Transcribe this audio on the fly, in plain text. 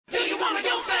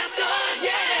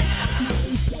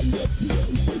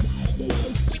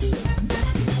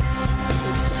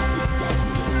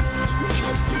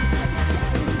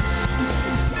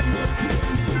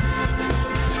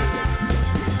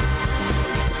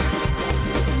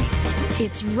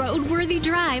It's RoadWorthy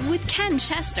Drive with Ken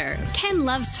Chester. Ken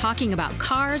loves talking about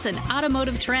cars and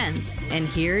automotive trends. And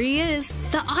here he is,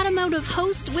 the automotive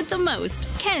host with the most,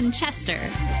 Ken Chester.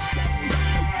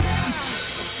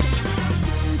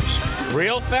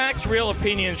 Real facts, real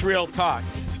opinions, real talk.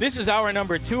 This is hour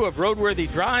number 2 of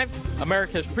RoadWorthy Drive,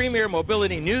 America's premier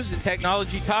mobility news and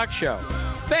technology talk show.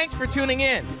 Thanks for tuning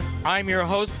in. I'm your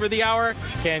host for the hour,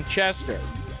 Ken Chester.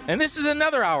 And this is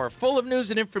another hour full of news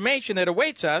and information that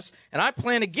awaits us, and I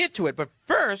plan to get to it. But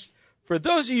first, for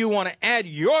those of you who want to add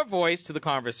your voice to the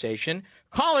conversation,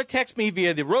 call or text me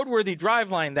via the RoadWorthy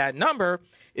Drive line. That number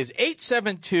is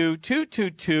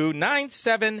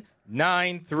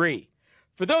 872-222-9793.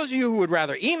 For those of you who would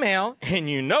rather email, and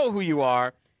you know who you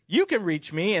are, you can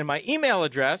reach me, and my email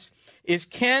address is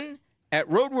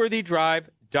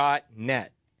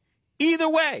ken@roadworthydrive.net. Either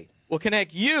way, we'll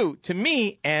connect you to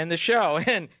me and the show.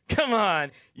 And come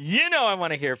on, you know I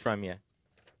want to hear from you.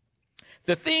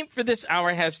 The theme for this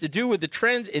hour has to do with the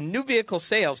trends in new vehicle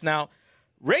sales. Now,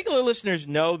 regular listeners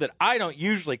know that I don't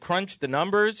usually crunch the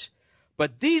numbers,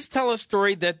 but these tell a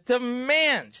story that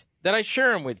demands that I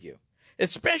share them with you,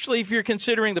 especially if you're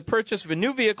considering the purchase of a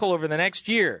new vehicle over the next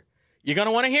year. You're going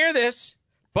to want to hear this.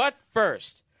 But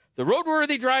first, the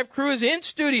RoadWorthy Drive crew is in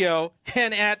studio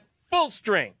and at full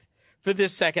strength for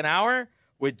this second hour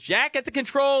with Jack at the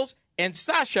controls and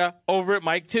Sasha over at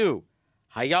Mic 2.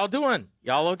 How y'all doing?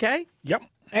 Y'all okay? Yep.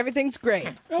 Everything's great.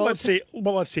 Well, let's see.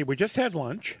 We just had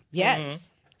lunch. Yes.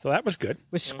 So that was good.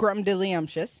 With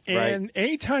scrumdiddlyumptious. And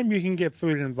anytime you can get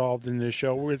food involved in this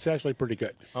show, it's actually pretty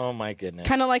good. Oh, my goodness.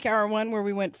 Kind of like our one where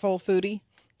we went full foodie.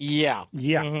 Yeah.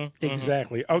 Yeah,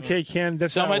 exactly. Okay, Ken,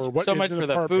 this So hour, much for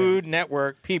the Food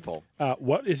Network people.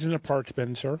 What is in the parts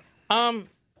bin, sir?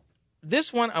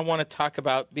 This one I want to talk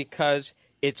about because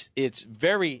it's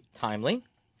very timely,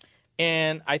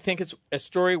 and I think it's a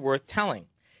story worth telling.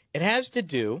 It has to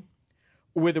do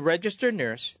with a registered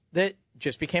nurse that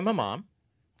just became a mom.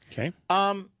 Okay.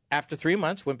 After 3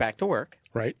 months, went back to work.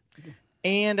 Right.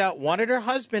 And wanted her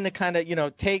husband to kind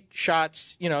of, take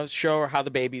shots, show her how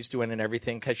the baby's doing and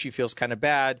everything because she feels kind of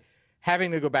bad having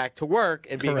to go back to work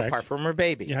and being apart from her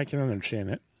baby. Yeah, I can understand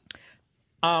that.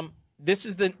 This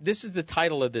is the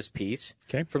title of this piece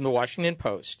from the Washington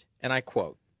Post, and I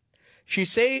quote, She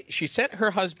sent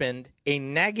her husband a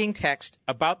nagging text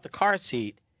about the car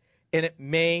seat, and it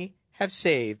may have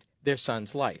saved their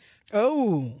son's life.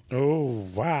 Oh,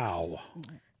 wow.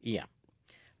 Yeah.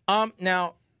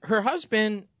 Now, her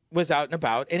husband was out and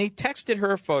about, and he texted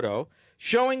her a photo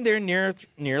showing their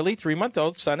nearly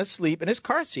 3-month-old son asleep in his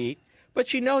car seat, but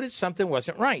she noticed something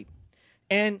wasn't right,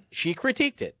 and she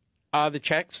critiqued it. The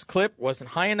text clip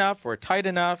wasn't high enough or tight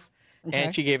enough,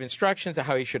 and she gave instructions on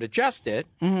how he should adjust it,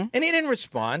 and he didn't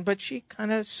respond, but she kind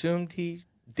of assumed he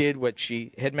did what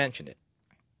she had mentioned it.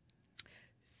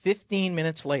 15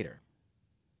 minutes later,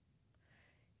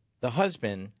 the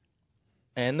husband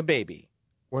and the baby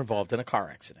were involved in a car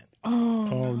accident.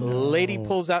 Oh, no. Lady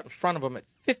pulls out in front of him at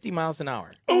 50 miles an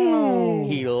hour. Oh.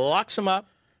 He locks him up,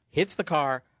 hits the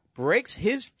car, breaks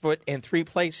his foot in 3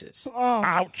 places. Oh.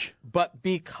 Ouch. But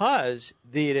because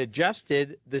they had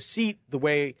adjusted the seat the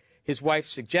way his wife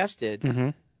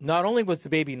suggested, not only was the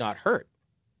baby not hurt,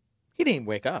 he didn't even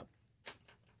wake up.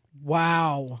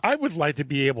 Wow. I would like to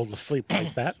be able to sleep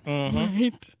like that.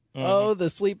 Right? Oh, the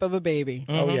sleep of a baby.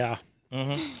 Oh, yeah.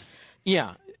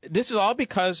 Yeah. This is all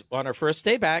because on her first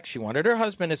day back, she wanted her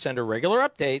husband to send her regular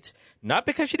updates, not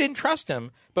because she didn't trust him,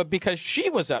 but because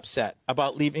she was upset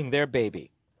about leaving their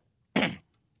baby.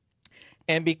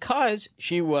 And because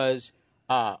she was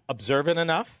observant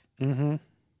enough, and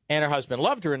her husband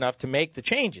loved her enough to make the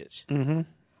changes,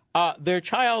 their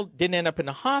child didn't end up in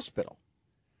the hospital,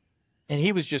 and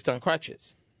he was just on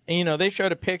crutches. And, they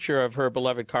showed a picture of her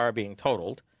beloved car being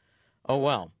totaled. Oh,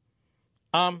 well.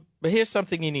 But here's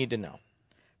something you need to know.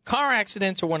 Car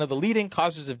accidents are one of the leading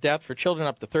causes of death for children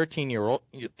up to 13 years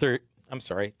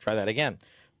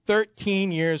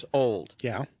old.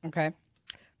 Yeah. Okay.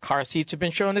 Car seats have been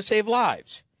shown to save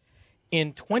lives.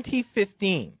 In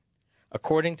 2015,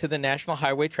 according to the National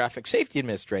Highway Traffic Safety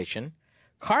Administration,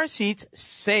 car seats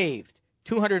saved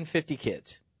 250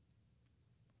 kids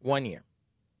 1 year.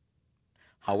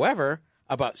 However,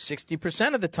 about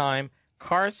 60% of the time,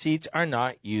 car seats are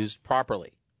not used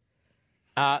properly.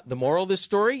 The moral of this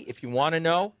story, if you want to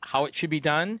know how it should be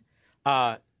done,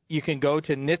 you can go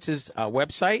to NHTSA's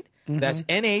website. That's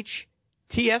nhtsa.gov.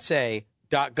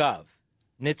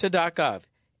 NHTSA.gov.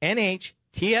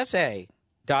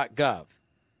 nhtsa.gov.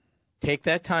 Take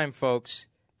that time, folks,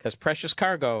 because precious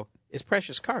cargo is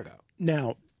precious cargo.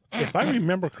 Now, if I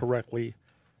remember correctly,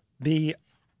 the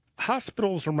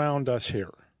hospitals around us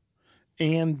here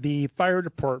and the fire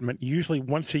department usually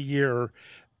once a year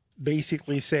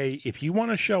basically say, if you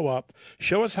want to show up,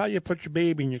 show us how you put your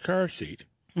baby in your car seat.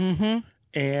 Mm-hmm.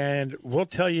 And we'll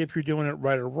tell you if you're doing it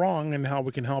right or wrong and how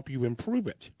we can help you improve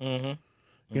it. Mm-hmm.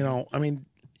 You know, I mean,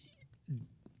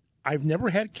 I've never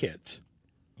had kids.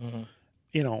 Mm-hmm.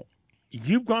 You know,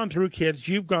 you've gone through kids.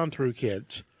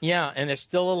 Yeah, and they're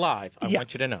still alive. I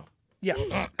want you to know.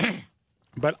 Yeah.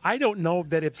 But I don't know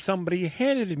that if somebody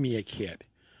handed me a kid,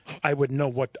 I would know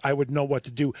what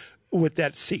to do with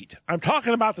that seat. I'm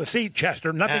talking about the seat,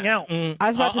 Chester, nothing else. I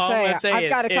was about to say, I've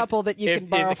got a couple that you can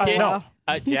borrow for a while.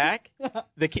 Jack,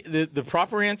 the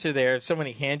proper answer there, if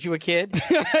somebody hands you a kid,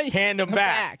 hand them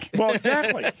back. Well,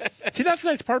 exactly. See, that's the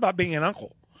nice part about being an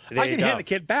uncle. There I can hand a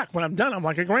kid back when I'm done. I'm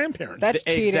like a grandparent. That's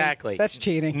cheating. Exactly. That's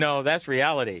cheating. No, that's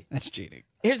reality. That's cheating.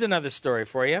 Here's another story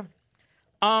for you.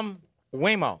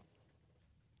 Waymo.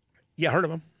 Yeah, heard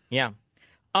of them. Yeah.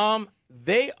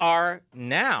 They are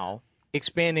now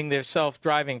expanding their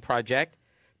self-driving project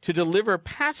to deliver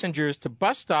passengers to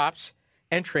bus stops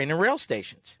and train and rail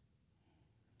stations.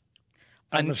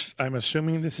 I'm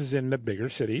assuming this is in the bigger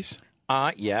cities.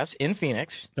 Yes, in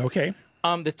Phoenix. Okay.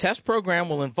 The test program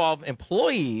will involve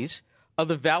employees of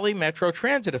the Valley Metro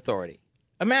Transit Authority.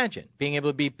 Imagine being able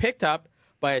to be picked up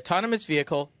by an autonomous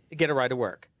vehicle to get a ride to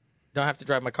work. Don't have to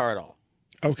drive my car at all.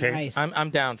 Okay. Nice. I'm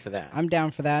down for that. I'm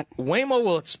down for that. Waymo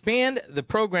will expand the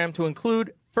program to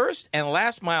include first and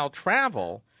last mile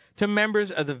travel to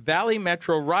members of the Valley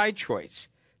Metro Ride Choice,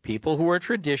 people who are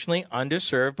traditionally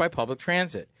underserved by public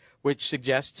transit, which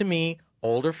suggests to me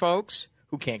older folks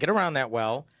who can't get around that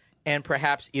well and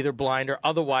perhaps either blind or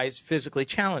otherwise physically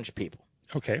challenged people.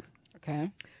 Okay.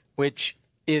 Okay. Which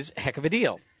is a heck of a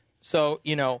deal. So,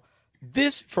 you know,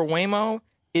 this for Waymo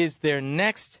is their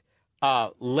next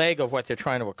leg of what they're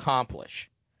trying to accomplish.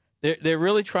 They're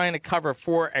really trying to cover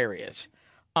 4 areas.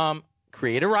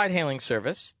 Create a ride-hailing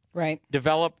service. Right.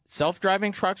 Develop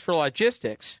self-driving trucks for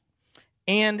logistics.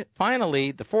 And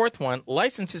finally, the 4th one,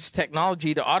 licenses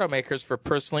technology to automakers for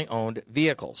personally owned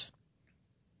vehicles.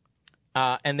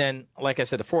 And then, like I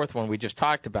said, the 4th one we just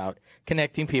talked about,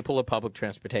 connecting people to public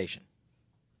transportation.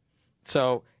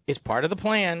 So it's part of the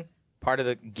plan, part of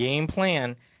the game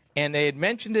plan. And they had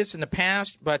mentioned this in the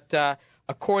past, but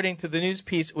according to the news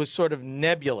piece, it was sort of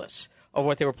nebulous of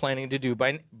what they were planning to do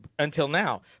until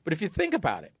now. But if you think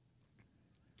about it,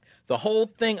 the whole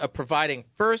thing of providing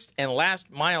first and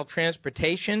last mile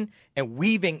transportation and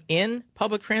weaving in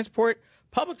public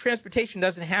transportation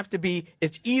doesn't have to be,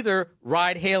 it's either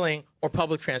ride hailing or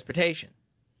public transportation.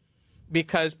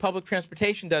 Because public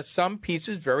transportation does some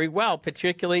pieces very well,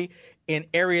 particularly in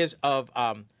areas of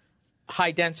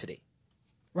high density.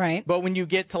 Right. But when you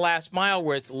get to last mile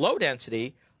where it's low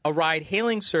density, a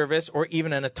ride-hailing service or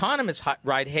even an autonomous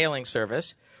ride-hailing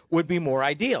service would be more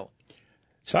ideal.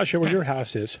 Sasha, where your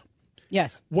house is,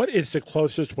 yes. What is the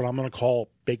closest, what I'm going to call,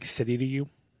 big city to you?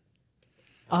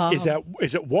 Is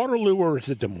it Waterloo or is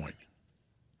it Des Moines?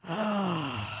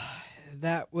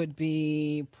 That would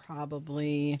be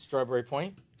probably... Strawberry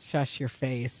Point? Shush your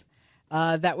face.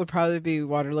 That would probably be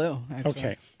Waterloo, actually.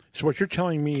 Okay. So what you're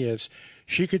telling me is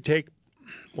she could take,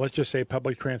 let's just say,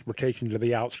 public transportation to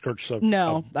the outskirts of...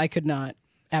 No, I could not,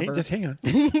 ever. Hey, just hang on.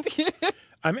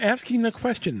 I'm asking the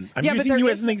question. I'm Yeah, but using you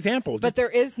there as an example. But there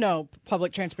is no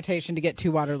public transportation to get to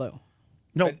Waterloo.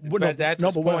 But what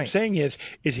I'm saying is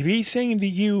if he's saying to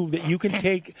you that you can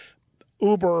take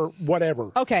Uber,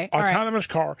 whatever, okay, autonomous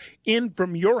car in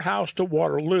from your house to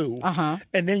Waterloo,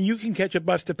 and then you can catch a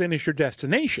bus to finish your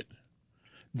destination.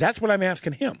 That's what I'm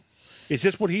asking him. Is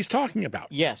this what he's talking about?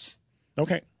 Yes.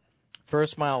 Okay.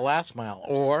 First mile, last mile.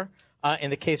 Or in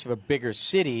the case of a bigger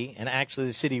city, and actually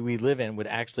the city we live in would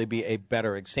actually be a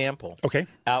better example. Okay.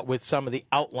 With some of the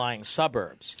outlying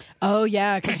suburbs. Oh,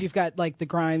 yeah, because you've got like the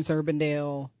Grimes,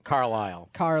 Urbandale, Carlisle,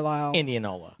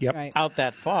 Indianola. Yep. Right. Out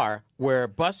that far where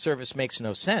bus service makes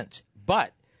no sense.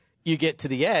 But you get to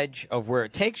the edge of where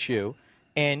it takes you,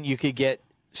 and you could get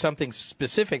something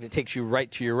specific that takes you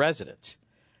right to your residence.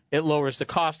 It lowers the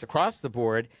cost across the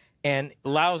board and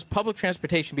allows public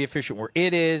transportation to be efficient where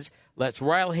it is, lets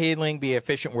ride-hailing be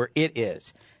efficient where it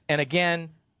is. And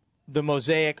again, the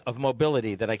mosaic of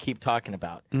mobility that I keep talking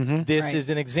about. This is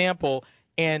an example,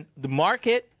 and the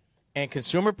market and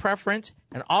consumer preference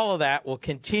and all of that will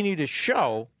continue to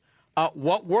show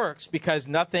what works, because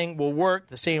nothing will work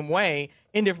the same way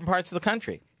in different parts of the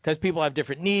country, because people have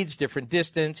different needs, different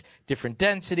distance, different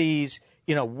densities,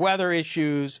 weather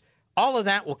issues. All of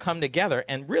that will come together,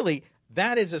 and really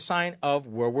that is a sign of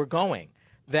where we're going.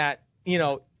 That,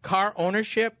 car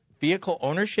ownership, vehicle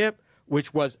ownership,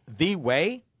 which was the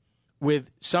way,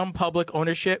 with some public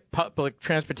ownership, public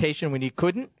transportation when you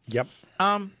couldn't, Yep.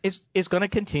 is going to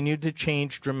continue to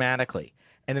change dramatically.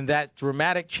 And then that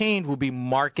dramatic change will be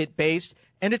market-based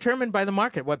and determined by the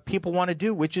market, what people want to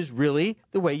do, which is really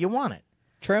the way you want it.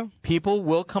 True. People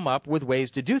will come up with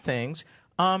ways to do things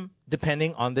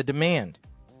depending on the demand.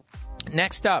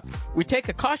 Next up, we take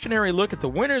a cautionary look at the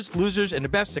winners, losers, and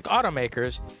domestic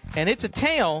automakers, and it's a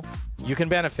tale you can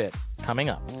benefit. Coming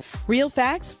up. Real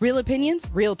facts, real opinions,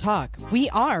 real talk. We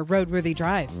are RoadWorthy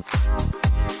Drive.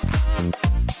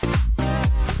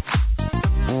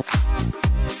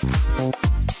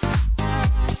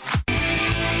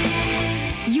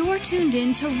 You're tuned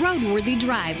in to RoadWorthy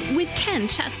Drive with Ken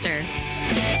Chester.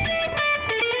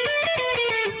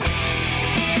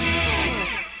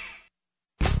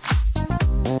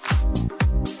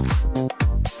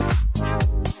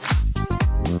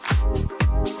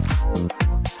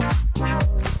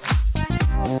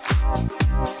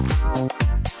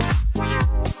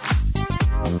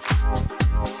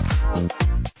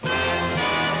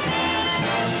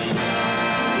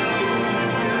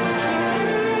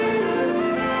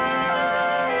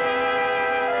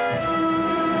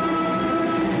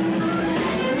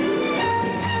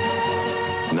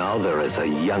 Now there is a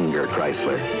younger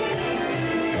Chrysler.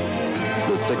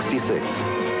 The 66.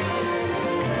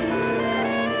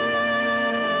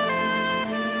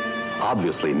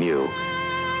 Obviously new.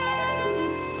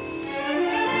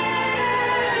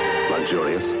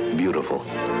 Luxurious, beautiful.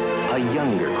 A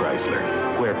younger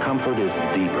Chrysler, where comfort is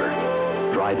deeper,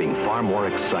 driving far more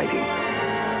exciting.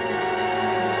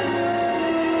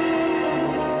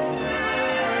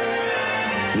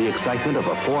 The excitement of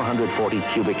a 440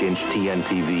 cubic inch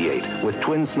TNT V8 with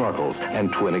twin snorkels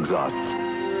and twin exhausts.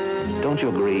 Don't you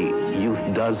agree youth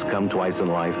does come twice in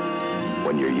life?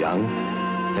 When you're young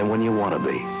and when you want to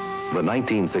be. The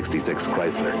 1966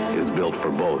 Chrysler is built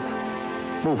for both.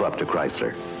 Move up to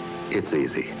Chrysler. It's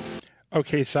easy.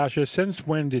 Okay, Sasha, since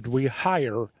when did we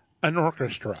hire an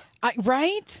orchestra?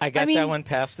 Right? I got that one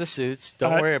past the suits.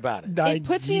 Don't worry about it. It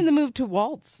puts me in the mood to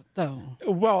waltz, though.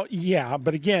 Well, yeah,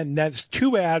 but again, that's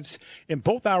 2 ads in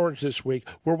both hours this week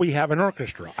where we have an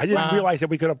orchestra. I didn't realize that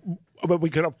we could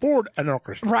afford an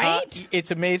orchestra. Right? It's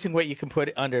amazing what you can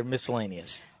put under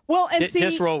miscellaneous. Well, and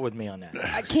Just roll with me on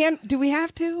that. Do we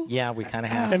have to? Yeah, we kind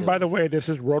of have And to. by the way, this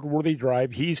is RoadWorthy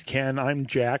Drive. He's Ken, I'm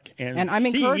Jack, and I'm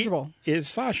she incorrigible. is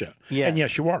Sasha. Yes. And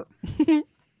yes, you are.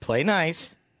 Play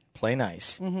nice. Play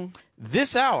nice. Mm-hmm.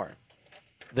 This hour,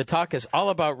 the talk is all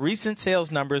about recent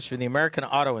sales numbers for the American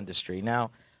auto industry. Now,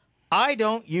 I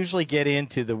don't usually get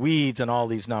into the weeds on all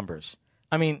these numbers.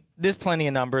 I mean, there's plenty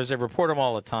of numbers. I report them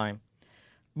all the time.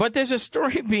 But there's a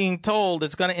story being told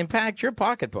that's going to impact your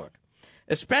pocketbook,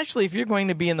 especially if you're going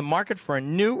to be in the market for a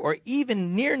new or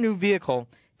even near new vehicle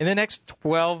in the next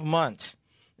 12 months.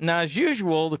 Now, as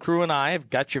usual, the crew and I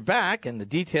have got your back and the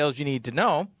details you need to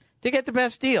know to get the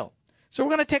best deal. So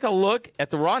we're going to take a look at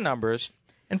the raw numbers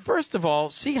and, first of all,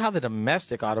 see how the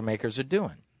domestic automakers are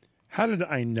doing. How did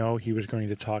I know he was going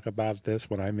to talk about this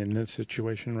when I'm in this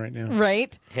situation right now?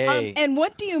 Right? Hey, and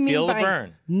what do you mean feel the by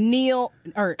burn.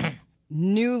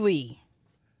 newly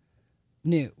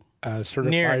new?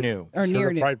 Certified, Near new. Or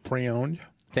near new. certified pre-owned.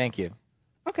 Thank you.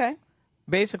 Okay.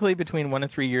 Basically between 1 and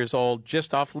 3 years old,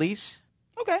 just off lease.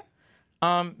 Okay.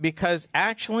 Because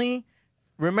actually,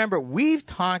 remember, we've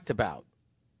talked about,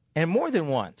 and more than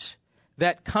once,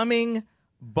 that coming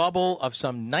bubble of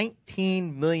some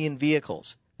 19 million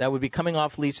vehicles that would be coming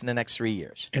off lease in the next 3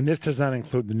 years. And this does not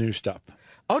include the new stuff.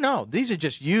 Oh, no. These are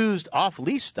just used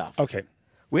off-lease stuff. Okay.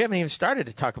 We haven't even started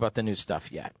to talk about the new stuff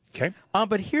yet. Okay.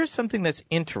 But here's something that's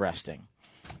interesting.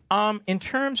 In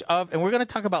terms of, and we're going to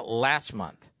talk about last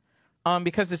month,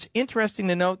 because it's interesting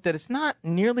to note that it's not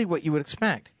nearly what you would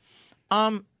expect.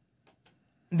 And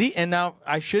now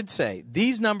I should say,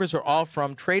 these numbers are all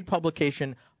from trade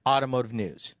publication Automotive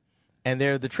News. And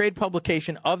they're the trade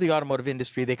publication of the automotive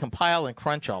industry. They compile and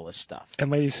crunch all this stuff.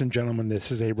 And ladies and gentlemen,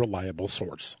 this is a reliable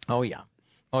source. Oh, yeah.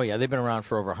 Oh, yeah. They've been around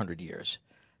for over 100 years.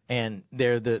 And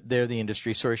they're the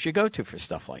industry source you go to for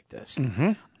stuff like this.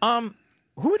 Mm-hmm.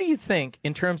 Who do you think,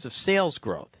 in terms of sales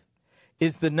growth,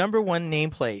 is the number one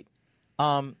nameplate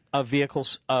of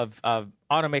vehicles, of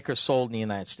automakers sold in the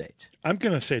United States? I'm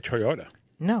going to say Toyota.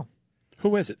 No.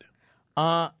 Who is it?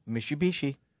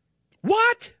 Mitsubishi.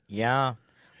 What? Yeah.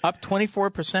 Up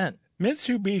 24%.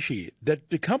 Mitsubishi, the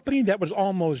company that was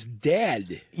almost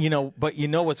dead. But you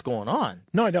know what's going on.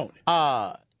 No, I don't.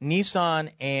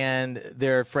 Nissan and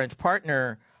their French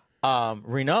partner,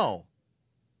 Renault,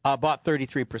 bought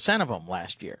 33% of them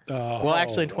last year. Well,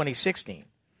 actually in 2016.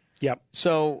 Yep.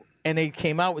 So, and they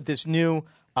came out with this new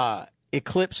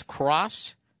Eclipse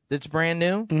Cross that's brand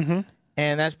new,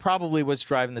 and that's probably what's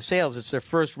driving the sales. It's their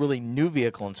first really new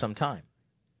vehicle in some time,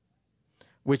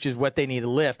 which is what they need to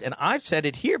lift. And I've said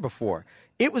it here before.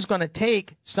 It was going to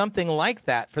take something like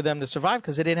that for them to survive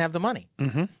because they didn't have the money.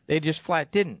 They just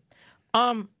flat didn't.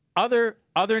 Other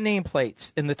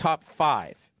nameplates in the top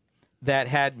 5 that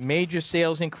had major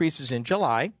sales increases in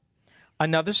July.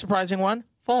 Another surprising one,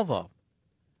 Volvo.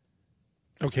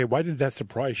 Okay, why did that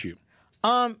surprise you?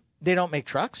 They don't make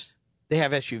trucks. They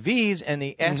have SUVs, and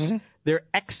their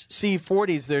XC40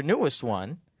 is their newest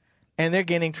one, and they're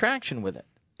gaining traction with it,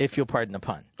 if you'll pardon the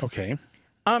pun. Okay.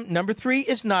 Number 3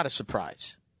 is not a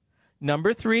surprise.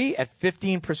 Number 3 at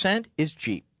 15% is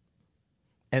Jeep,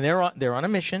 and they're on a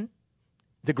mission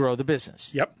to grow the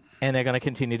business. Yep. And they're going to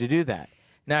continue to do that.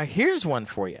 Now, here's one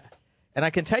for you, and I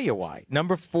can tell you why.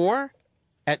 Number 4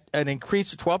 at an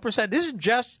increase of 12%. This is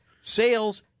just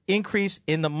sales increase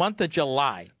in the month of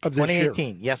July of this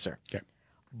 2018. Year. Yes, sir. Okay.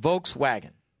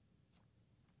 Volkswagen.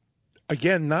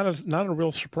 Again, not a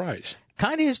real surprise.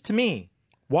 Kind of is to me.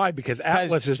 Why? Because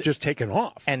Atlas has just taken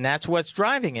off. And that's what's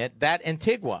driving it, that and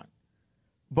Tiguan.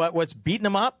 But what's beating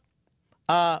them up,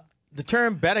 the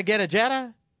term better get a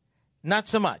Jetta, not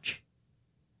so much.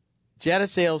 Jetta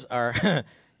sales are,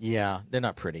 they're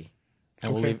not pretty.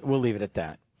 And we'll leave it at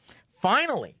that.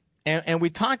 Finally, and we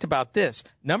talked about this,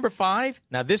 number 5,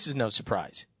 now this is no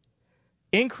surprise.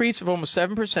 Increase of almost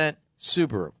 7%,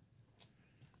 Subaru.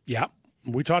 Yeah.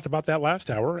 We talked about that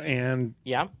last hour, and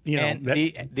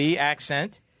the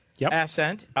Accent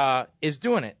is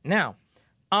doing it now.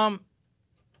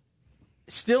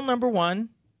 Still number 1,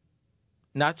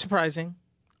 not surprising.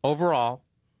 Overall,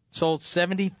 sold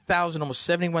 70,000, almost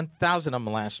 71,000 of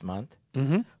them last month.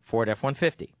 Ford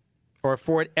F-150 or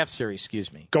Ford F-Series,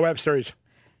 excuse me. Go F-Series.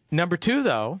 Number 2,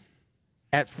 though,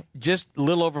 at just a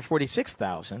little over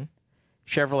 46,000,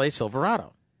 Chevrolet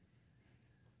Silverado.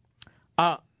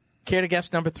 Care to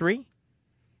guess number 3?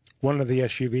 One of the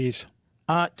SUVs.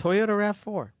 Toyota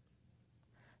RAV4.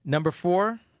 Number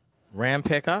 4, Ram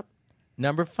pickup.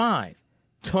 Number 5,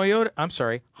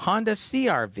 Honda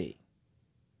CR-V.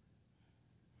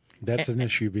 That's an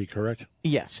SUV, correct?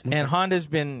 Yes, and Honda's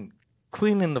been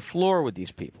cleaning the floor with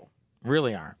these people.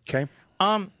 Really are. Okay.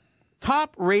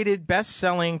 Top-rated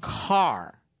best-selling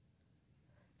car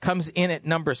comes in at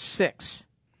number 6.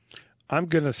 I'm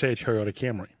going to say Toyota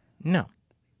Camry. No.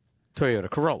 Toyota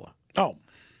Corolla. Oh.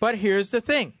 But here's the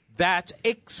thing. That's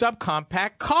a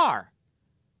subcompact car.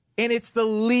 And it's the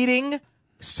leading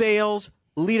sales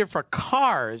leader for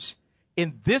cars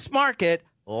in this market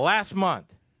last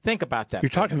month. Think about that. You're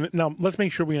talking now. Let's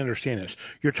make sure we understand this.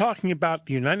 You're talking about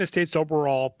the United States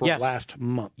overall for last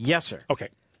month. Yes, sir. Okay.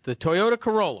 The Toyota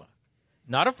Corolla,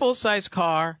 not a full-size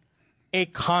car, a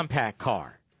compact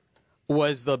car,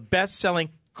 was the best-selling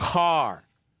car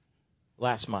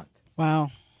last month.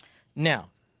 Wow. Now,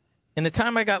 in the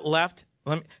time I got left,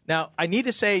 I need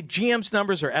to say GM's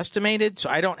numbers are estimated, so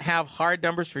I don't have hard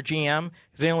numbers for GM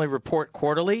because they only report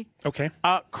quarterly. Okay.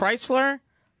 Chrysler,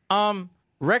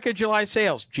 record July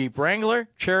sales, Jeep Wrangler,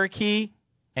 Cherokee,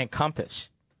 and Compass.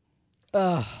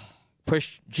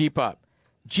 Pushed Jeep up.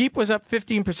 Jeep was up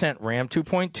 15%, Ram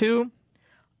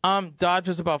 2.2%. Dodge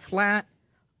was about flat.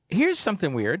 Here's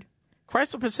something weird.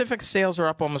 Chrysler Pacific sales are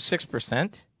up almost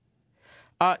 6%.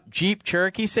 Jeep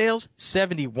Cherokee sales,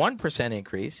 71%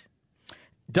 increase.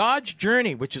 Dodge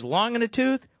Journey, which is long in the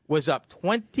tooth, was up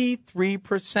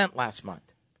 23% last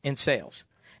month in sales.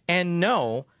 And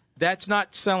no, that's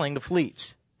not selling to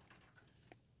fleets.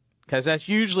 Because that's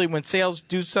usually when sales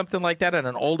do something like that on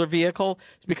an older vehicle,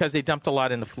 it's because they dumped a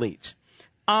lot into fleets.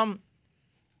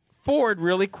 Ford,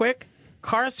 really quick,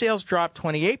 car sales dropped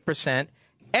 28%.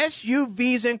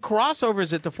 SUVs and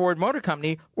crossovers at the Ford Motor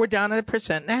Company were down at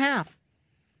 1.5%.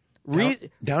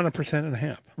 Down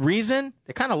 1.5%. Reason?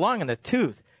 They're kind of long in the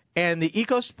tooth. And the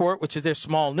EcoSport, which is their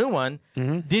small new one,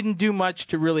 didn't do much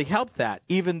to really help that,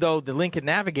 even though the Lincoln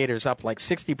Navigator is up like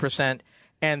 60%,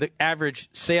 and the average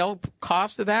sale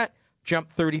cost of that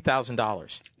jumped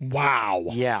 $30,000. Wow.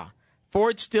 Yeah.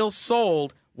 Ford still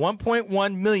sold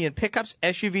 1.1 million pickups,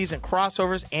 SUVs, and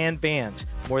crossovers and vans,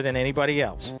 more than anybody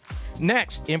else.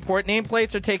 Next, import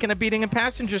nameplates are taking a beating in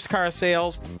passenger car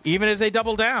sales, even as they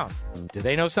double down. Do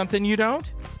they know something you don't?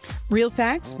 Real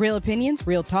facts, real opinions,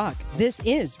 real talk. This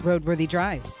is RoadWorthy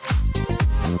Drive.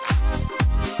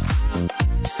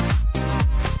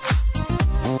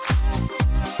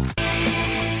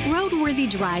 RoadWorthy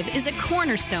Drive is a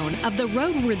cornerstone of the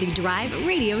RoadWorthy Drive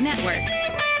radio network.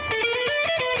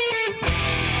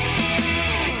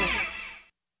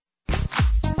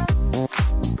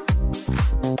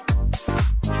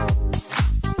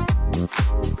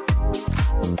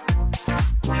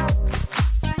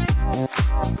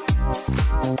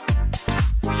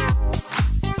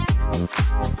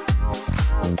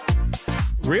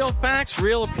 Real facts,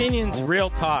 real opinions, real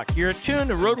talk. You're tuned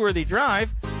to RoadWorthy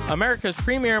Drive, America's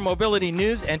premier mobility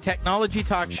news and technology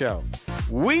talk show.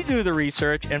 We do the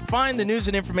research and find the news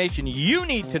and information you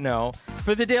need to know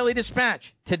for the Daily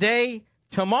Dispatch today,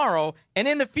 tomorrow, and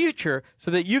in the future so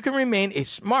that you can remain a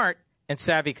smart and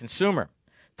savvy consumer.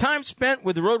 Time spent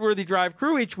with the RoadWorthy Drive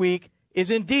crew each week is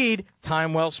indeed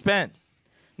time well spent.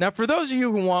 Now, for those of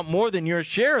you who want more than your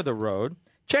share of the road,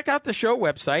 check out the show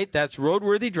website. That's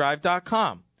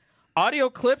roadworthydrive.com. Audio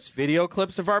clips, video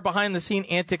clips of our behind-the-scene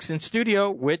antics in studio,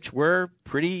 which were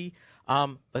pretty,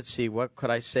 let's see, what could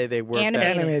I say they were?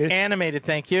 Animated,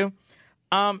 thank you.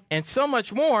 And so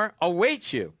much more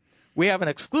awaits you. We have an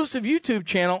exclusive YouTube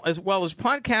channel as well as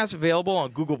podcasts available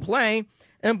on Google Play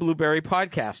and Blueberry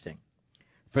Podcasting.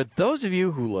 For those of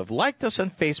you who have liked us on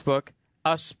Facebook,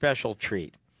 a special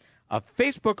treat. A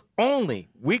Facebook-only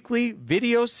weekly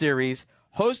video series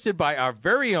hosted by our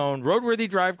very own RoadWorthy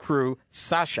Drive crew,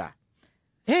 Sasha.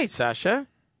 Hey, Sasha,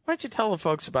 why don't you tell the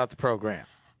folks about the program?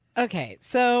 Okay,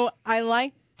 so I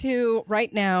like to,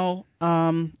 right now,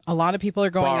 a lot of people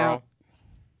are going out.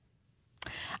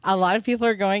 A lot of people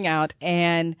are going out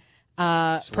and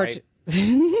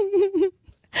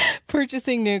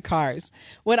purchasing new cars.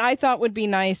 What I thought would be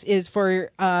nice is for...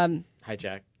 Hi,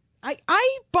 Jack.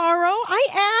 I borrow.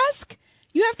 I ask.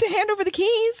 You have to hand over the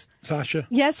keys. Sasha?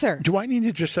 Yes, sir. Do I need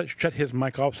to just shut his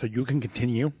mic off so you can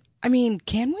continue? I mean,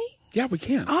 can we? Yeah, we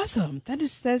can. Awesome. That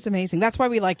is amazing. That's why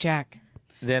we like Jack.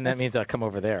 Then that means I'll come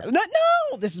over there. No,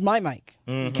 this is my mic.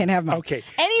 Mm-hmm. You can't have mine. Okay.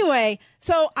 Anyway,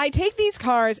 so I take these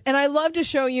cars, and I love to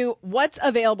show you what's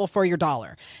available for your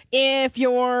dollar. If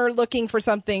you're looking for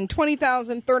something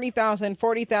 $20,000, $30,000,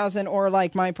 $40,000, or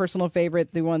like my personal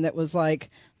favorite, the one that was like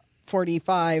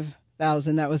 $45,000.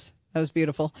 That was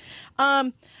beautiful.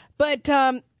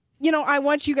 You know, I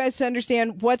want you guys to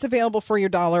understand what's available for your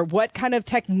dollar, what kind of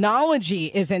technology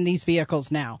is in these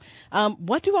vehicles now.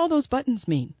 What do all those buttons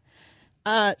mean?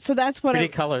 So that's what Pretty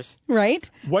colors. Right?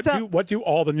 What do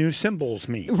all the new symbols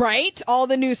mean? Right? All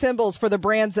the new symbols for the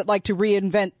brands that like to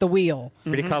reinvent the wheel.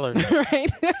 Pretty colors.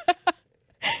 Right?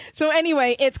 So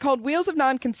anyway, it's called Wheels of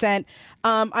Non-Consent.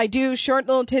 I do short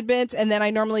little tidbits, and then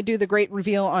I normally do the great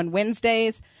reveal on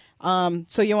Wednesdays.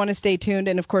 So you want to stay tuned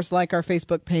and, of course, like our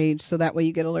Facebook page so that way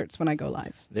you get alerts when I go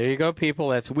live. There you go, people.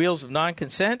 That's Wheels of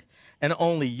Non-Consent, and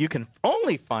you can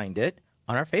only find it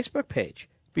on our Facebook page.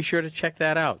 Be sure to check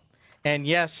that out. And,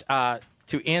 yes,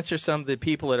 to answer some of the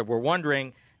people that were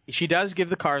wondering, she does give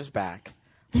the cars back.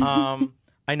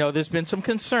 I know there's been some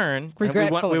concern.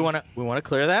 Regretfully. We want to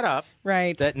clear that up.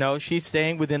 Right. That, no, she's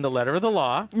staying within the letter of the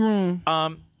law.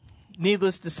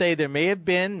 Needless to say, there may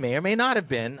or may not have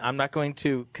been, I'm not going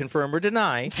to confirm or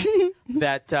deny,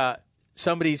 that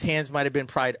somebody's hands might have been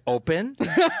pried open.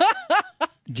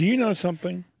 Do you know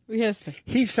something? Yes, sir.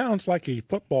 He sounds like a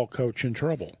football coach in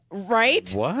trouble. Right?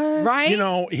 What? Right? You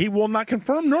know, he will not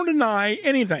confirm nor deny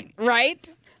anything. Right?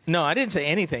 No, I didn't say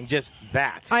anything, just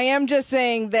that. I am just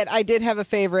saying that I did have a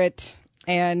favorite,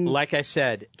 and like I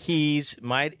said, keys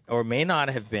might or may not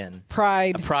have been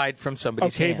pride from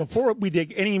somebody's Okay, hands. before we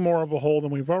dig any more of a hole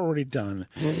than we've already done,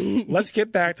 let's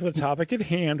get back to the topic at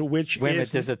hand, which Wait a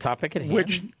minute, there's a topic at hand?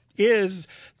 which is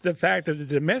the fact that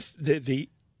the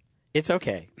It's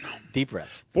okay. Deep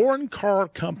breaths. foreign car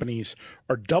companies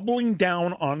are doubling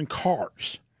down on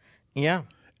cars. Yeah.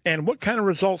 And what kind of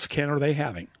results, Ken, are they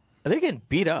having? They're getting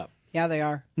beat up. yeah, they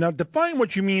are. Now, define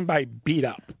what you mean by beat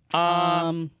up.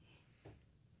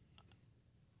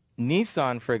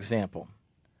 Nissan, for example.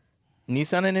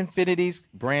 Nissan and Infinity's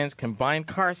brands combined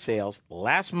car sales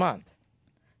last month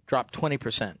dropped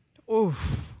 20%.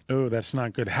 Oof. Oh, that's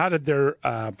not good. How did their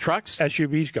Trucks?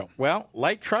 SUVs go? Well,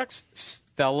 light trucks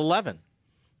fell 11.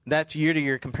 That's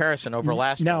year-to-year comparison over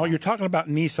last year. Now, you're talking about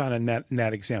Nissan in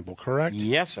that example, correct?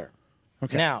 Yes, sir.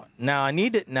 Okay. Now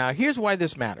here's why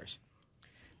this matters.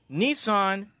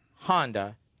 Nissan,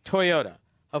 Honda, Toyota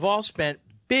have all spent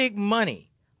big money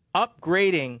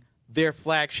upgrading their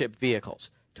flagship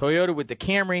vehicles. Toyota with the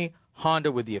Camry,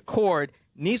 Honda with the Accord,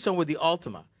 Nissan with the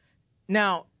Altima.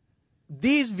 Now,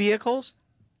 these vehicles,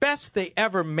 best they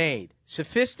ever made.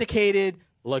 Sophisticated,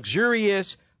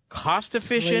 luxurious,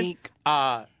 cost-efficient,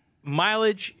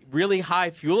 mileage, really high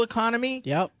fuel economy,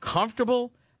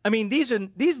 comfortable. I mean, these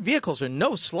vehicles are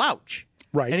no slouch.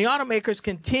 Right. And the automakers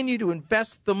continue to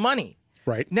invest the money.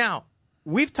 Right. Now,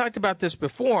 we've talked about this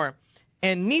before,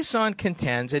 and Nissan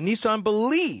contends, and Nissan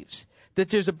believes that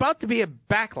there's about to be a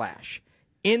backlash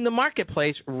in the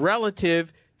marketplace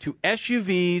relative to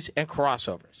SUVs and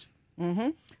crossovers. Mm-hmm.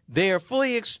 They are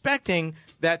fully expecting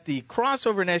that the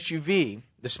crossover and SUV,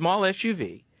 the small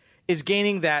SUV, is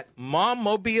gaining that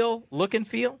mom-mobile look and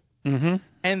feel.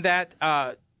 and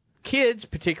that kids,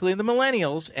 particularly the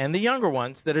millennials and the younger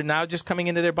ones that are now just coming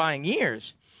into their buying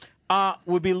years,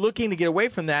 would be looking to get away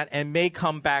from that and may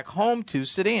come back home to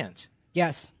sedans.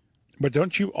 Yes. But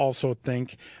don't you also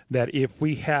think that if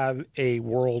we have a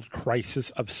world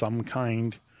crisis of some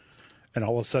kind and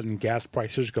all of a sudden gas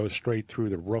prices go straight through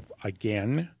the roof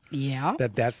again,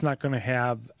 that's not going to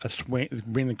have a swing,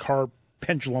 bring the car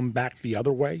pendulum back the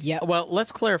other way? Yeah. Well,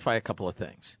 let's clarify a couple of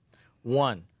things.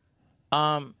 One,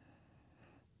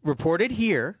 reported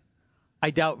here, I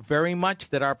doubt very much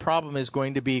that our problem is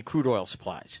going to be crude oil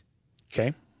supplies.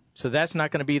 Okay. So that's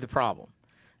not going to be the problem.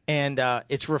 And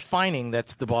it's refining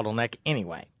that's the bottleneck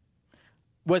anyway.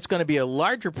 What's going to be a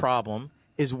larger problem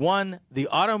is, one, the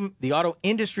auto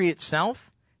industry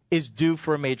itself is due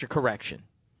for a major correction.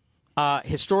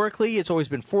 Historically, it's always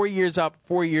been 4 years up,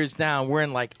 4 years down. We're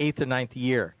in like 8th or 9th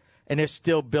year, and they're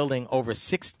still building over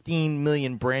 16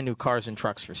 million brand new cars and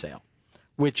trucks for sale,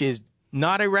 which is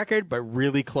not a record, but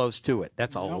really close to it.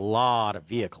 That's a lot of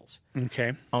vehicles.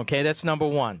 Okay. Okay, that's number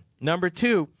one. Number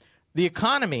two, the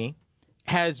economy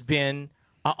has been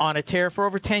on a tear for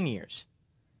over 10 years.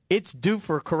 It's due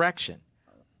for a correction.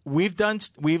 We've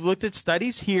looked at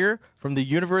studies here from the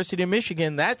University of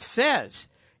Michigan that says,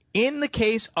 in the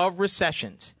case of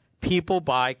recessions, people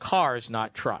buy cars,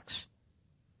 not trucks.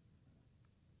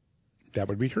 That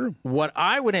would be true. What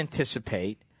I would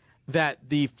anticipate that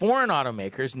the foreign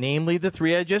automakers, namely the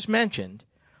three I just mentioned,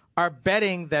 are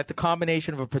betting that the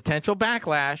combination of a potential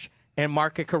backlash and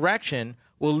market correction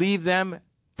will leave them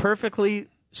perfectly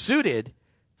suited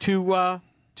to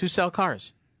sell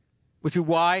cars. Which is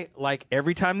why, like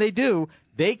every time they do,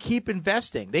 they keep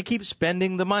investing. They keep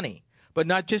spending the money. But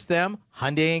not just them.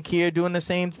 Hyundai and Kia are doing the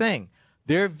same thing.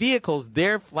 Their vehicles,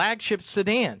 their flagship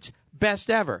sedans, best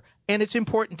ever. And it's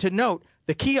important to note,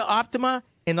 the Kia Optima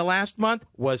in the last month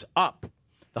was up.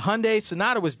 The Hyundai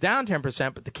Sonata was down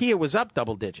 10%, but the Kia was up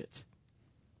double digits.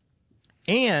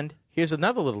 And here's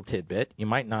another little tidbit you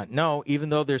might not know, even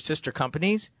though they're sister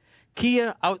companies.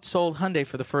 Kia outsold Hyundai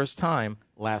for the first time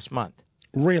last month.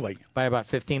 Really? By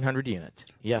about 1,500 units.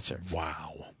 Yes, sir.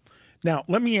 Wow. Now,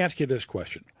 let me ask you this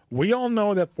question. We all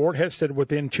know that Ford has said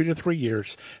within 2 to 3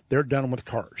 years they're done with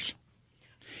cars.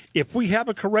 If we have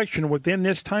a correction within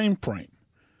this time frame,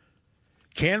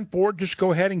 can Ford just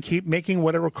go ahead and keep making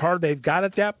whatever car they've got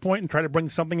at that point and try to bring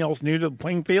something else new to the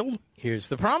playing field? Here's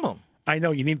the problem. I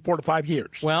know, you need 4 to 5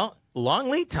 years. Well, long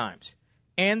lead times.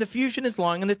 And the Fusion is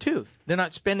long in the tooth. They're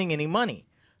not spending any money.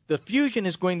 The Fusion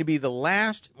is going to be the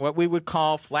last, what we would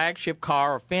call flagship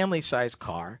car or family-sized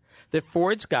car that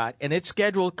Ford's got, and it's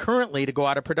scheduled currently to go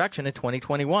out of production in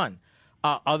 2021.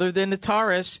 Other than the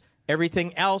Taurus,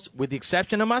 everything else, with the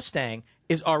exception of Mustang,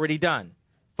 is already done.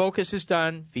 Focus is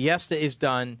done. Fiesta is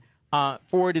done.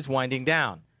 Ford is winding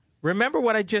down. Remember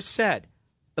what I just said.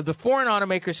 The foreign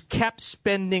automakers kept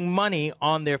spending money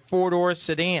on their four-door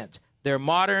sedans. They're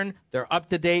modern. They're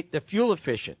up-to-date. They're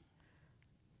fuel-efficient.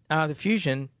 The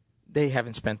Fusion, they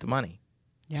haven't spent the money.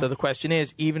 Yeah. So the question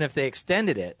is, even if they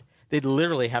extended it, they'd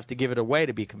literally have to give it away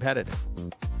to be competitive.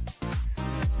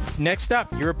 Next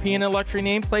up, European and luxury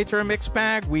nameplates are a mixed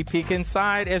bag. We peek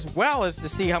inside as well as to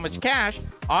see how much cash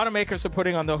automakers are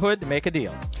putting on the hood to make a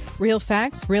deal. Real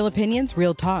facts, real opinions,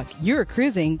 real talk. You're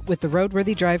cruising with the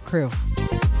RoadWorthy Drive Crew.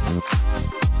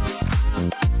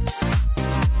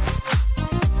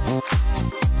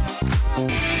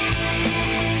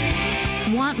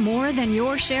 Want more than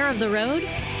your share of the road?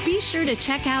 Be sure to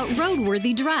check out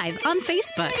RoadWorthy Drive on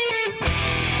Facebook.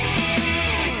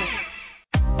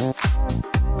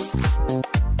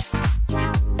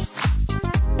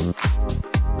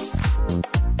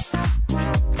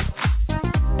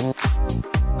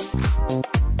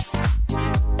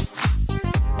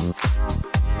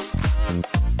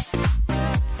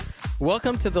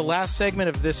 Welcome to the last segment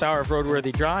of this hour of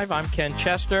RoadWorthy Drive. I'm Ken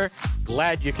Chester.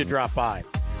 Glad you could drop by.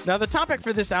 Now, the topic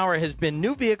for this hour has been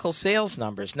new vehicle sales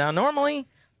numbers. Now, normally,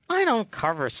 I don't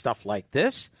cover stuff like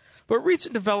this, but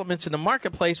recent developments in the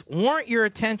marketplace warrant your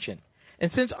attention.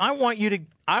 And since I want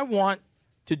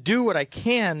to do what I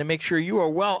can to make sure you are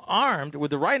well armed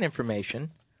with the right information,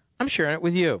 I'm sharing it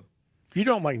with you. You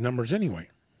don't like numbers anyway.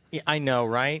 Yeah, I know,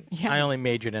 right? Yeah. I only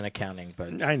majored in accounting,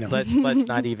 but I know. Let's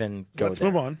not even go Let's there.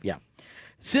 move on. Yeah.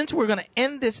 Since we're going to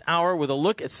end this hour with a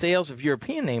look at sales of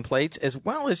European nameplates, as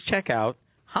well as check out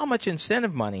how much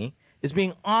incentive money is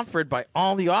being offered by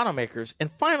all the automakers, and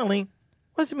finally,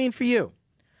 what does it mean for you?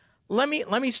 Let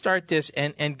me start this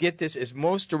and get this as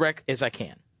most direct as I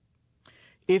can.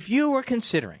 If you are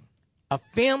considering a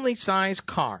family-sized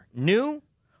car, new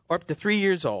or up to 3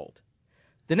 years old,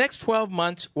 the next 12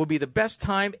 months will be the best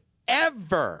time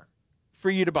ever for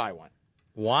you to buy one.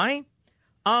 Why?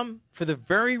 For the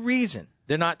very reason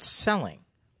they're not selling.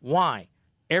 Why?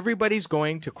 Everybody's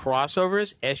going to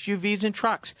crossovers, SUVs, and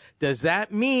trucks. Does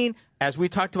that mean, as we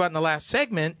talked about in the last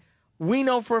segment, we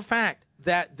know for a fact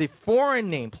that the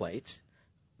foreign nameplates,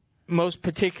 most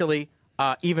particularly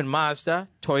even Mazda,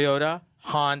 Toyota,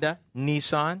 Honda,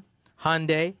 Nissan,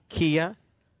 Hyundai, Kia,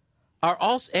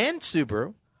 and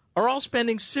Subaru, are all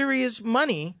spending serious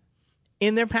money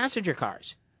in their passenger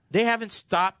cars. They haven't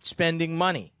stopped spending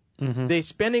money. Mm-hmm. They're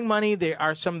spending money. They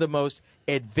are some of the most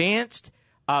advanced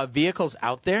vehicles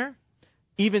out there.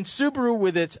 Even Subaru,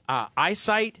 with its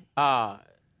EyeSight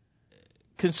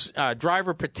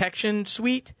driver protection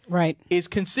suite, right, is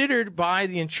considered by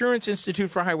the Insurance Institute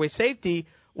for Highway Safety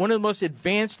one of the most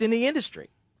advanced in the industry.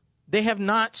 They have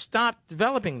not stopped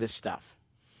developing this stuff,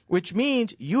 which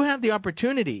means you have the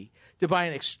opportunity to buy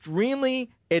an extremely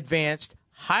advanced,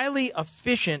 highly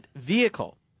efficient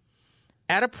vehicle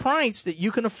at a price that you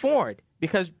can afford,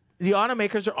 because the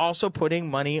automakers are also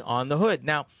putting money on the hood.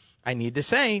 Now, I need to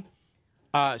say,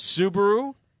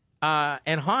 Subaru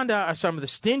and Honda are some of the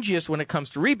stingiest when it comes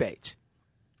to rebates.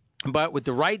 But with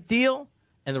the right deal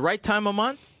and the right time of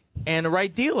month and the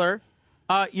right dealer,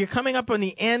 you're coming up on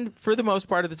the end, for the most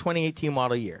part, of the 2018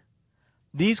 model year.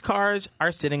 These cars are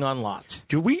sitting on lots.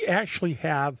 Do we actually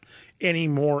have any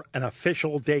more an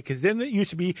official day? Because then it used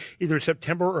to be either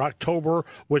September or October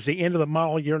was the end of the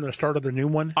model year and the start of the new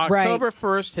one. October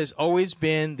 1st has always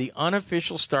been the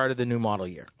unofficial start of the new model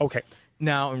year. Okay.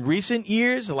 Now, in recent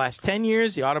years, the last 10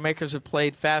 years, the automakers have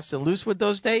played fast and loose with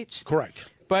those dates. Correct.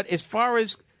 But as far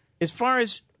as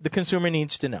the consumer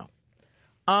needs to know,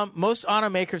 most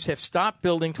automakers have stopped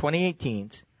building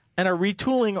 2018s and are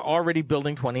retooling or already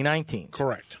building 2019s.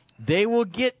 Correct. They will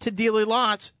get to dealer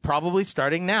lots probably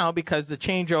starting now, because the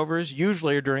changeovers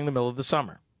usually are during the middle of the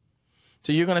summer.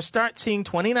 So you're going to start seeing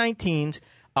 2019s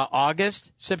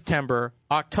August, September,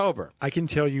 October. I can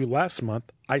tell you last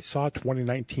month I saw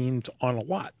 2019s on a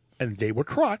lot, and they were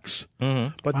trucks,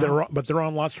 but they're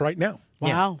on lots right now. Wow.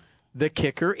 Yeah. The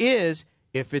kicker is,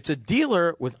 if it's a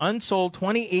dealer with unsold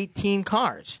 2018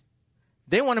 cars,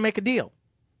 they want to make a deal.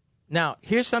 Now,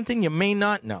 here's something you may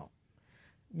not know.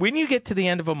 When you get to the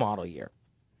end of a model year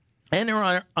and there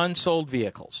are unsold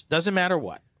vehicles, doesn't matter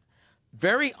what,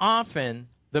 very often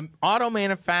the auto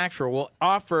manufacturer will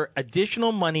offer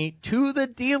additional money to the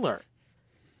dealer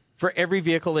for every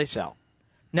vehicle they sell.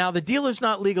 Now, the dealer's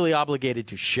not legally obligated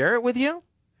to share it with you,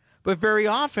 but very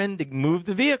often to move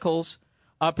the vehicles,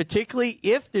 particularly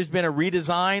if there's been a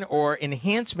redesign or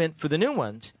enhancement for the new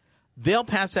ones, they'll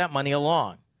pass that money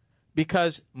along.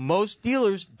 Because most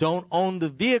dealers don't own the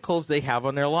vehicles they have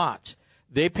on their lots.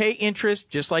 They pay interest,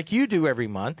 just like you do every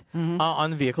month,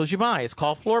 on the vehicles you buy. It's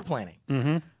called floor planning.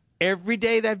 Mm-hmm. Every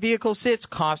day that vehicle sits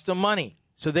costs them money.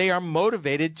 So they are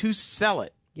motivated to sell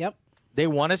it. Yep. They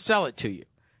want to sell it to you.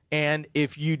 And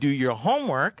if you do your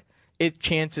homework,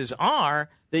 chances are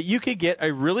that you could get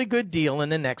a really good deal in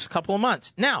the next couple of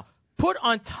months. Now, put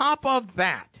on top of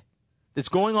that's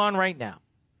going on right now,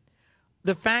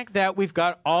 the fact that we've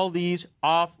got all these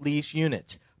off-lease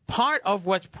units. Part of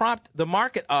what's propped the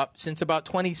market up since about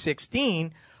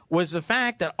 2016 was the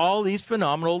fact that all these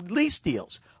phenomenal lease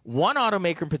deals. One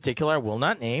automaker in particular, I will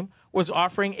not name, was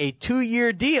offering a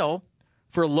 2-year deal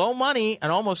for low money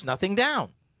and almost nothing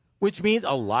down, which means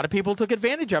a lot of people took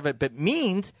advantage of it, but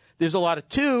means there's a lot of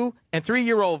 2- and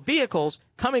 3-year-old vehicles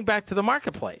coming back to the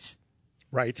marketplace.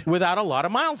 Right. Without a lot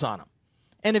of miles on them.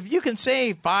 And if you can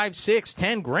save 5, 6,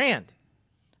 10 grand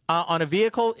on a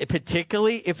vehicle,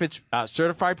 particularly if it's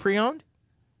certified pre-owned,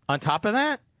 on top of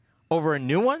that, over a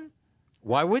new one,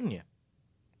 why wouldn't you?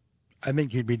 I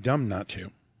think you'd be dumb not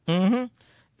to. Mm-hmm.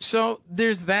 So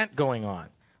there's that going on.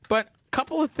 But a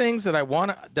couple of things that I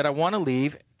want to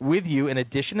leave with you in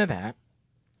addition to that.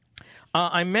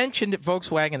 I mentioned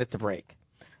Volkswagen at the break.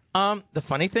 The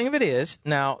funny thing of it is,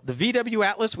 now, the VW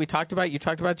Atlas you talked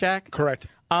about, Jack? Correct.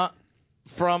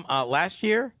 From last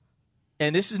year,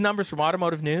 and this is numbers from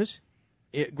Automotive News.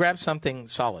 Grab something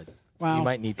solid. Wow. You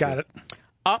might need to. Got it.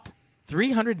 Up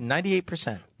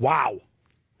 398%. Wow.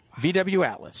 VW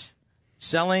Atlas.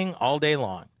 Selling all day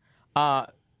long. On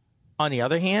the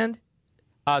other hand,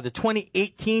 the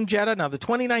 2018 Jetta, now the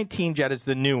 2019 Jetta is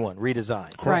the new one,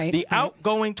 redesigned. Right. The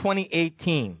outgoing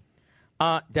 2018,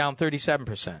 down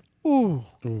 37%. Ooh.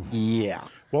 Yeah.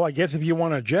 Well, I guess if you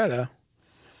want a Jetta,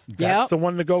 that's the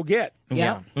one to go get.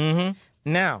 Yeah. Mm-hmm.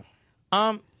 Now,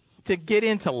 to get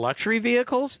into luxury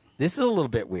vehicles, this is a little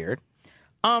bit weird.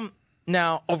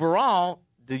 Now, overall,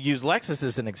 to use Lexus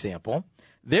as an example,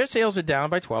 their sales are down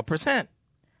by 12%.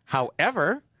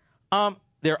 However,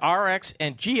 their RX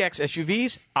and GX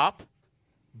SUVs up,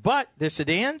 but their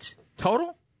sedans,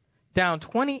 total down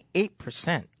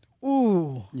 28%.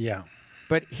 Ooh. Yeah.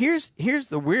 But here's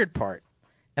the weird part,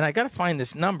 and I got to find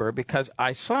this number because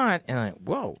I saw it and I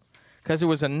whoa, because it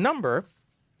was a number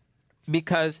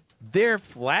because their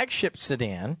flagship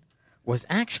sedan was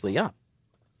actually up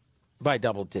by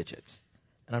double digits,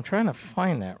 and I'm trying to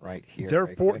find that right here.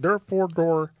 Their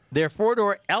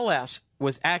four-door LS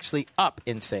was actually up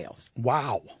in sales.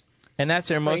 Wow. And that's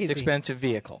their most expensive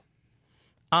vehicle.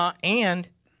 And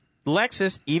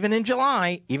Lexus, even in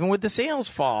July, even with the sales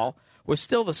fall, was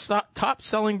still the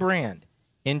top-selling brand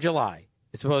in July,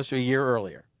 as opposed to a year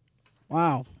earlier.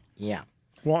 Wow. Yeah.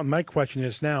 Well, my question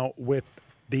is now, with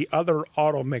the other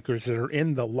automakers that are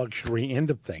in the luxury end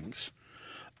of things,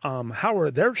 how are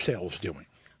their sales doing?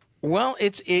 Well,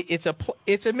 it's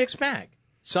a mixed bag.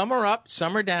 Some are up,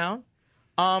 some are down.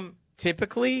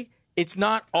 Typically, it's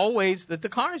not always that the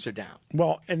cars are down.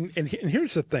 Well, and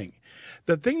here's the thing.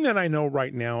 The thing that I know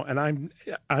right now, and I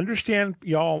understand,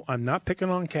 y'all, I'm not picking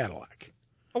on Cadillac.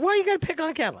 Why you got to pick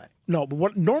on Cadillac? No, but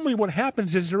what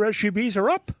happens is their SUVs are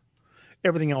up.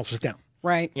 Everything else is down.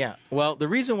 Right. Yeah. Well, the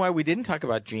reason why we didn't talk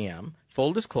about GM,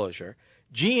 full disclosure,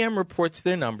 GM reports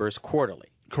their numbers quarterly.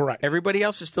 Correct. Everybody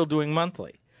else is still doing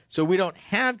monthly. So we don't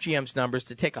have GM's numbers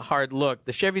to take a hard look.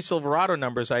 The Chevy Silverado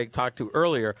numbers I talked to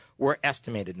earlier were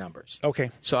estimated numbers.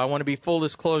 Okay. So I want to be full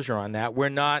disclosure on that. We're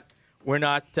not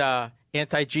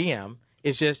anti-GM.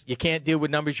 It's just you can't deal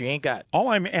with numbers you ain't got. All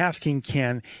I'm asking,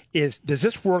 Ken, is does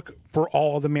this work for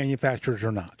all of the manufacturers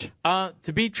or not?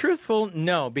 To be truthful,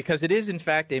 no, because it is, in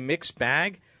fact, a mixed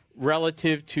bag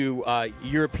relative to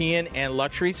European and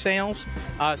luxury sales.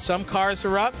 Some cars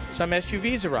are up, some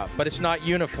SUVs are up, but it's not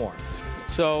uniform.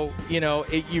 So,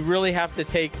 you really have to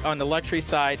take, on the luxury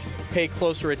side, pay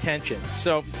closer attention.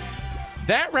 So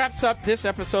that wraps up this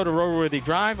episode of RoadWorthy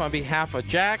Drive. On behalf of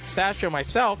Jack, Sasha, and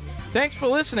myself, thanks for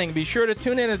listening. Be sure to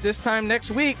tune in at this time next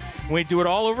week when we do it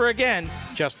all over again,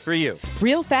 just for you.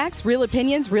 Real facts, real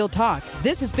opinions, real talk.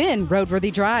 This has been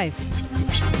RoadWorthy Drive.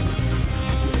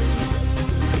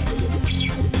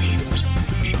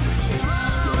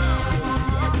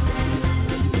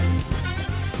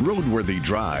 RoadWorthy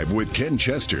Drive with Ken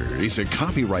Chester is a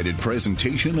copyrighted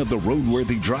presentation of the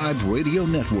RoadWorthy Drive Radio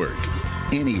Network.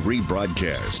 Any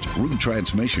rebroadcast,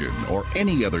 retransmission, or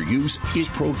any other use is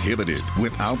prohibited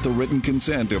without the written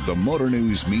consent of the Motor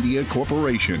News Media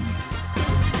Corporation.